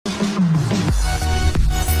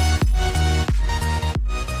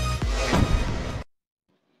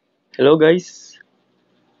Hello guys,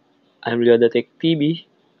 I'm Lheoda Tech TV.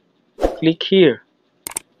 Click here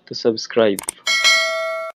to subscribe.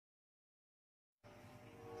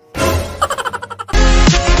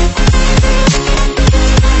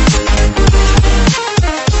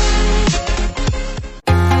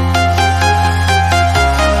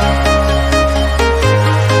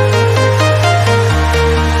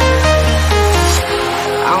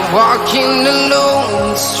 Walking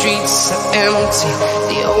alone, the streets are empty.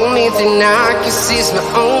 The only thing I can see is my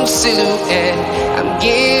own silhouette. I'm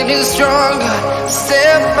getting stronger,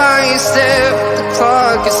 step by step. The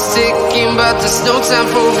clock is ticking, but there's no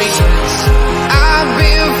time for me. I've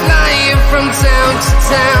been flying from town to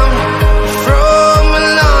town, from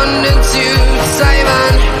London to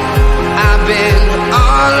Taiwan. I've been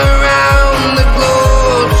all around the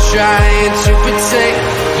globe, trying to protect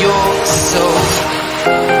your soul.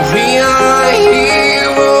 We are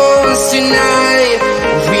heroes tonight.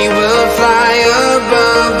 We will fly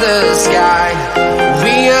above the sky.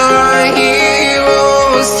 We are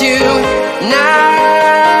heroes tonight.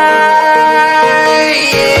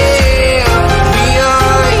 Yeah. We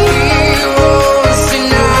are heroes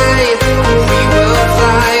tonight. We will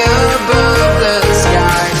fly above the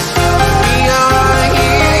sky. We are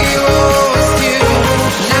heroes tonight.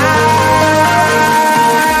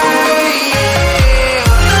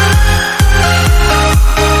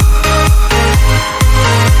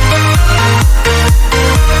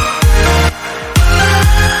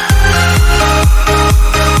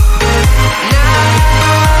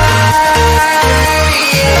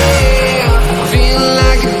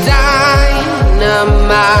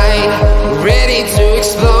 Ready to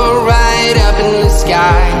explore right up in the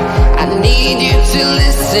sky. I need you to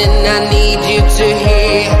listen, I need you to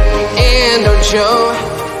hear, and don't show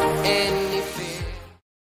any fear.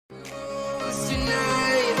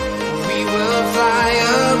 Tonight, we will fly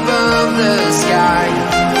above the sky.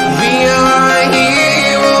 We are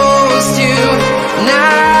heroes tonight.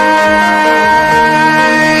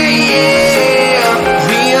 Yeah,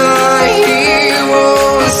 we are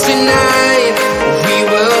heroes tonight. We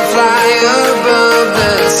will fly above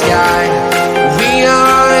the sky. We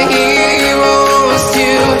are heroes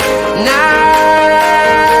tonight.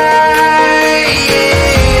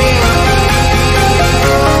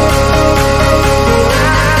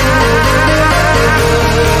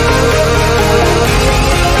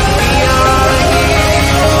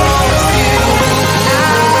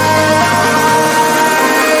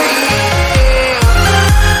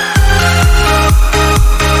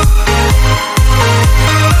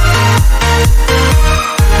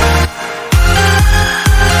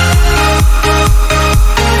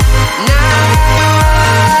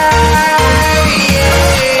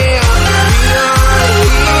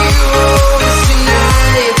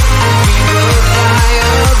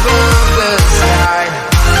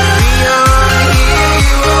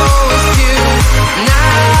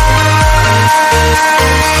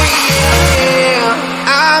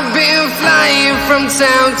 From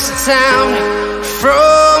town to town,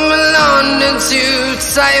 from London to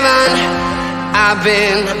Taiwan. I've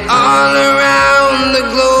been all around the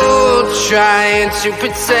globe, trying to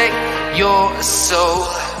protect your soul.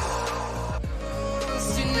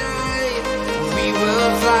 Tonight, we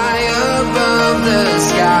will fly above the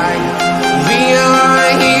sky. We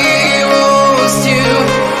are heroes tonight.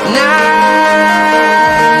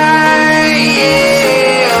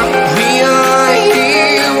 Yeah, we are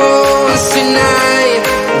heroes tonight.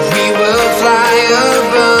 We will fly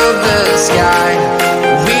above the sky.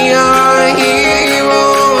 We are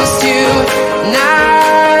heroes tonight.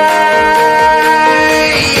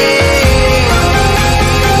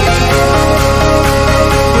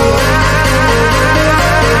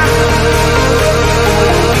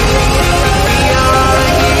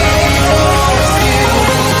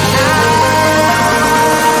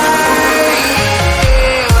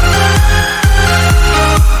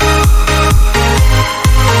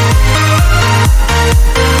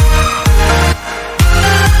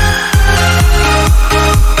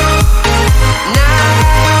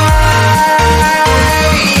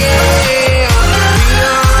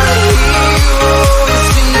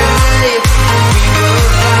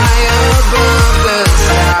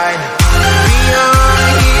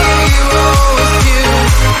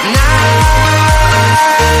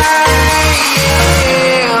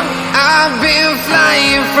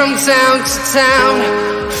 From town to town,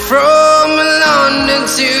 from London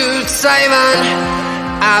to Taiwan.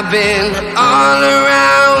 I've been all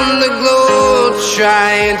around the globe,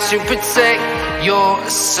 trying to protect your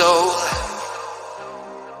soul.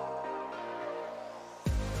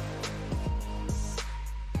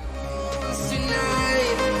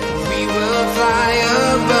 Tonight,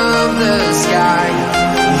 sky.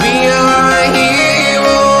 We are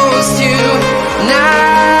heroes tonight.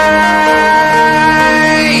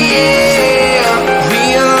 Yeah, we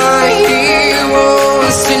are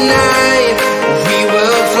heroes tonight. We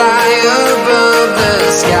will fly above the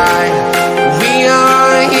sky. We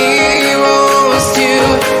are heroes tonight.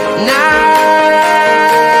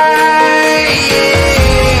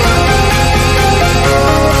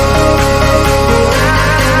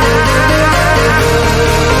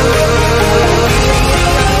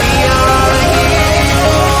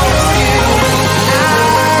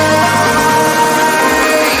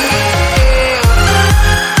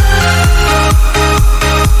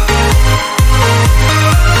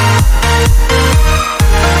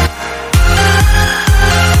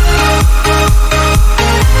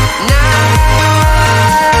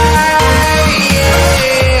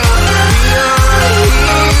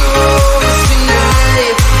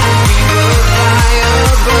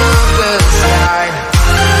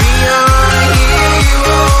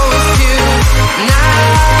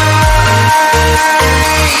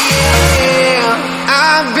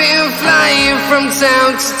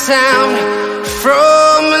 Town to town,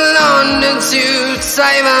 from London to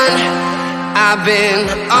Taiwan. I've been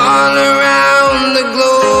all around the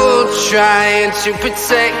globe trying to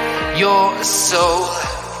protect your soul.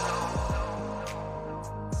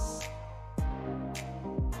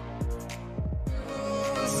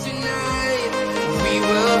 Tonight, we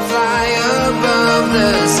will fly above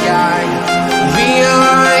the sky. We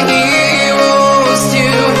are heroes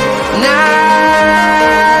tonight.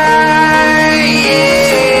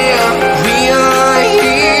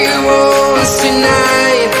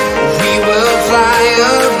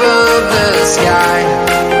 Sky.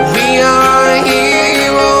 We are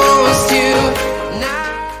heroes tonight.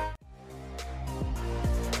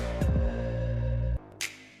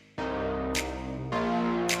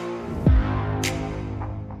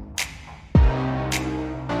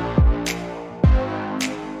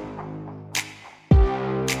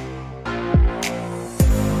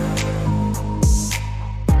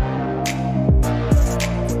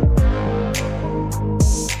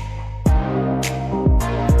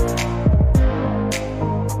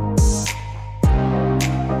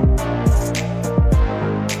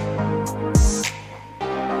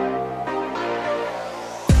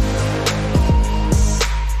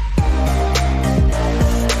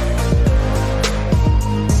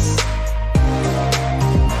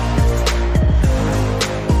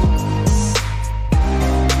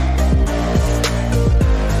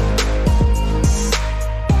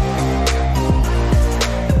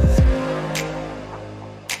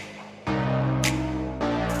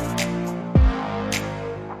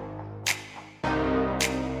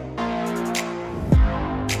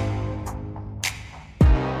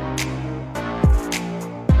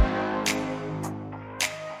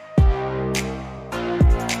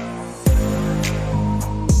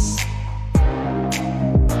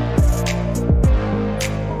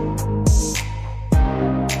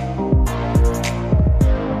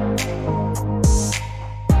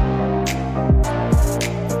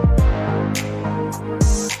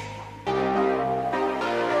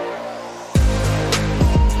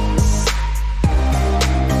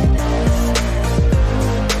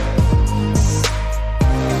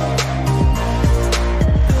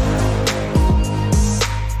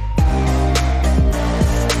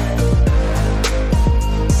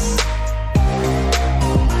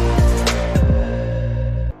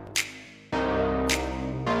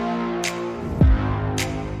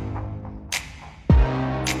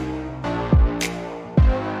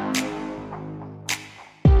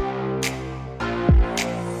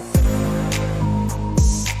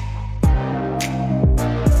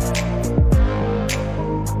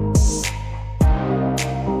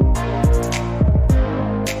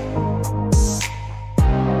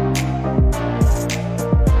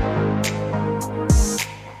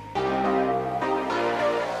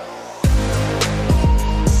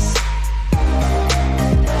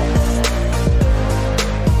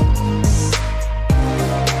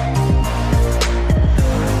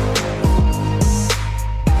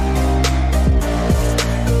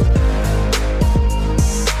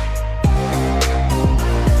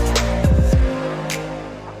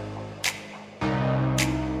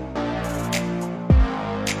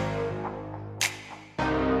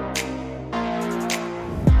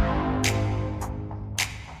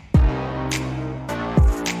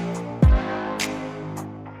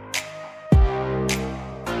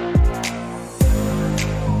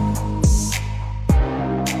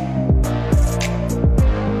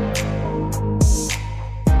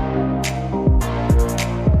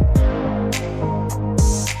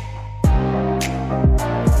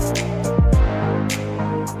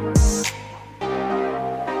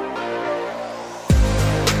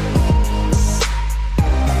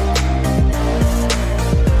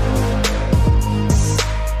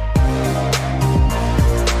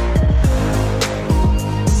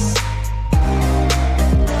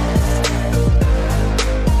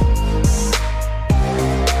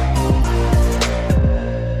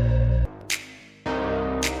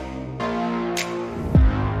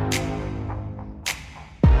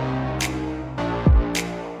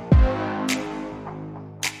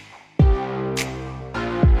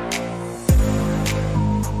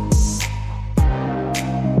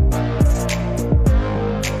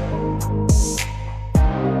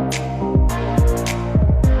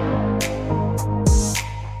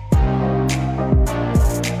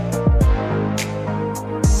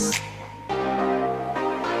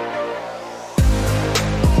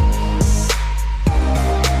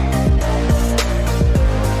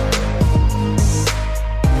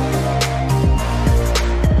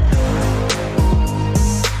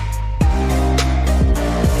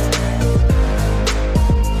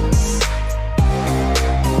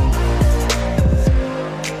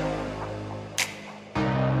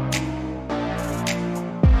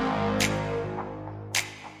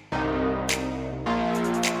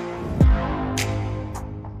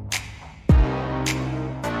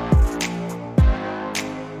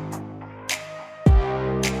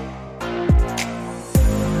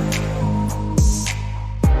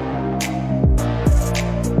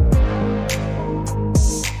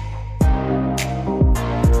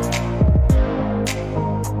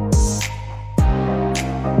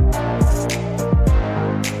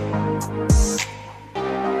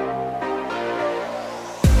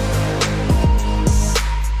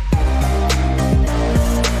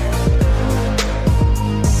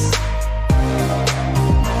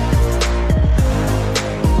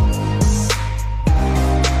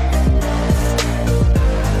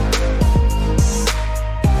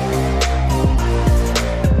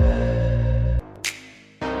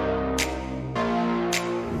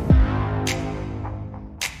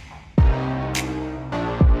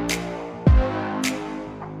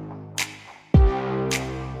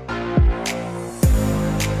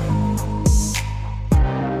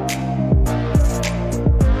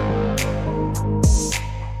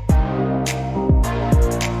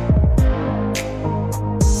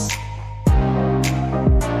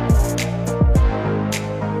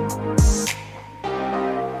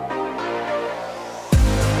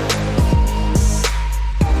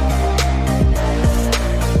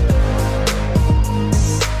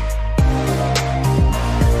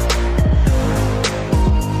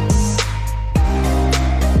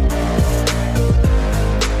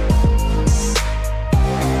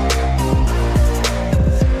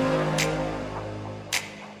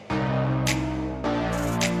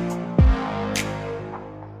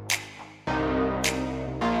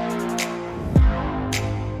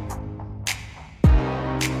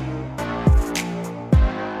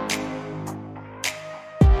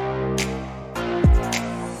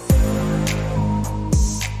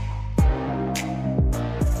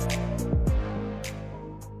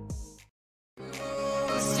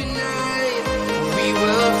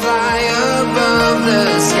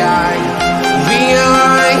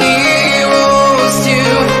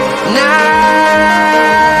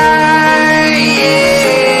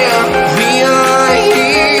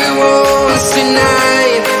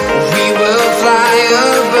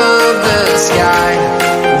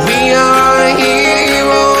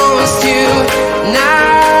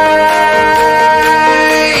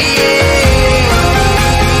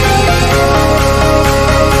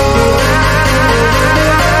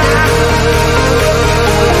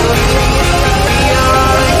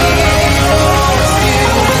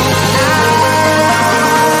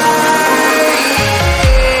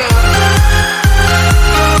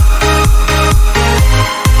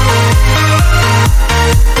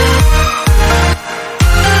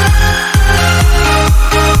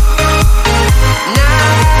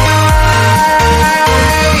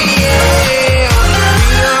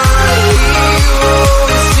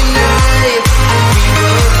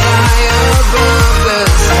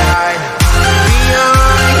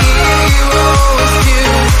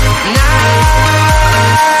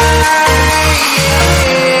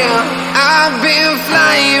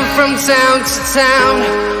 to town,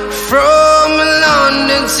 from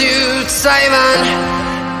London to Taiwan.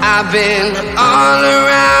 I've been all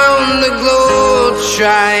around the globe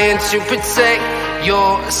trying to protect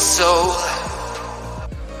your soul.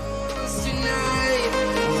 Tonight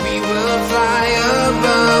we will fly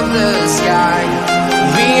above the sky.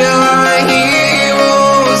 We are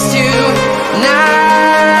heroes tonight.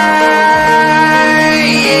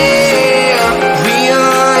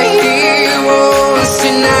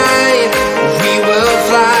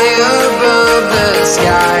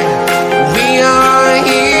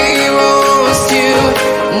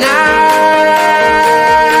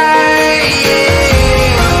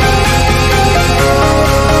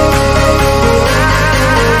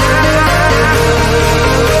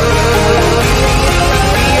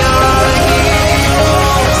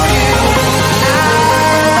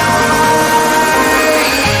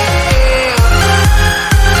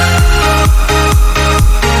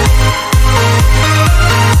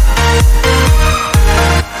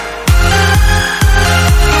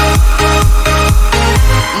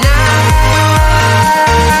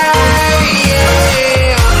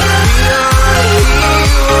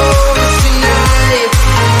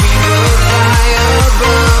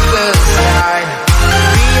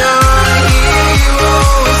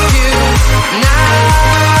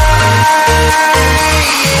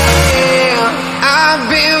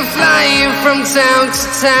 Town to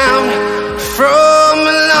town, from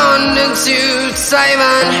London to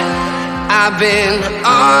Taiwan. I've been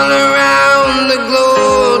all around the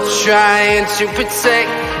globe trying to protect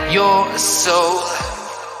your soul.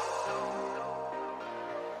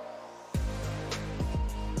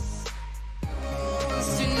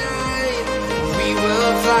 Tonight we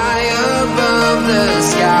will fly above the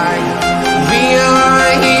sky. We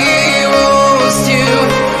are heroes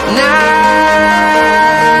tonight.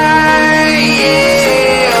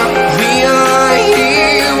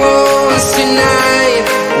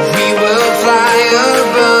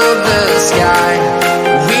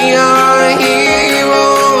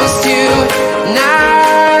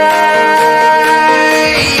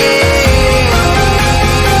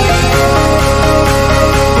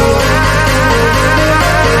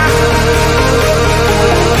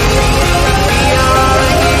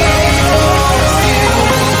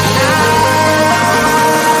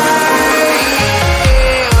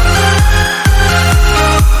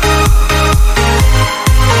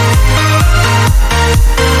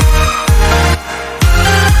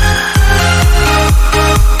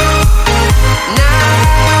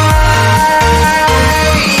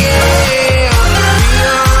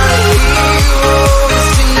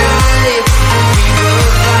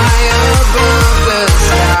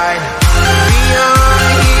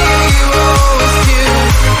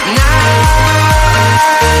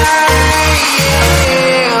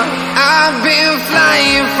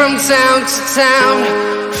 Town to town,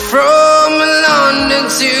 from London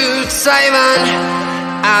to Taiwan.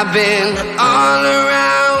 I've been all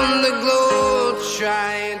around the globe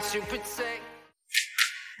trying to protect.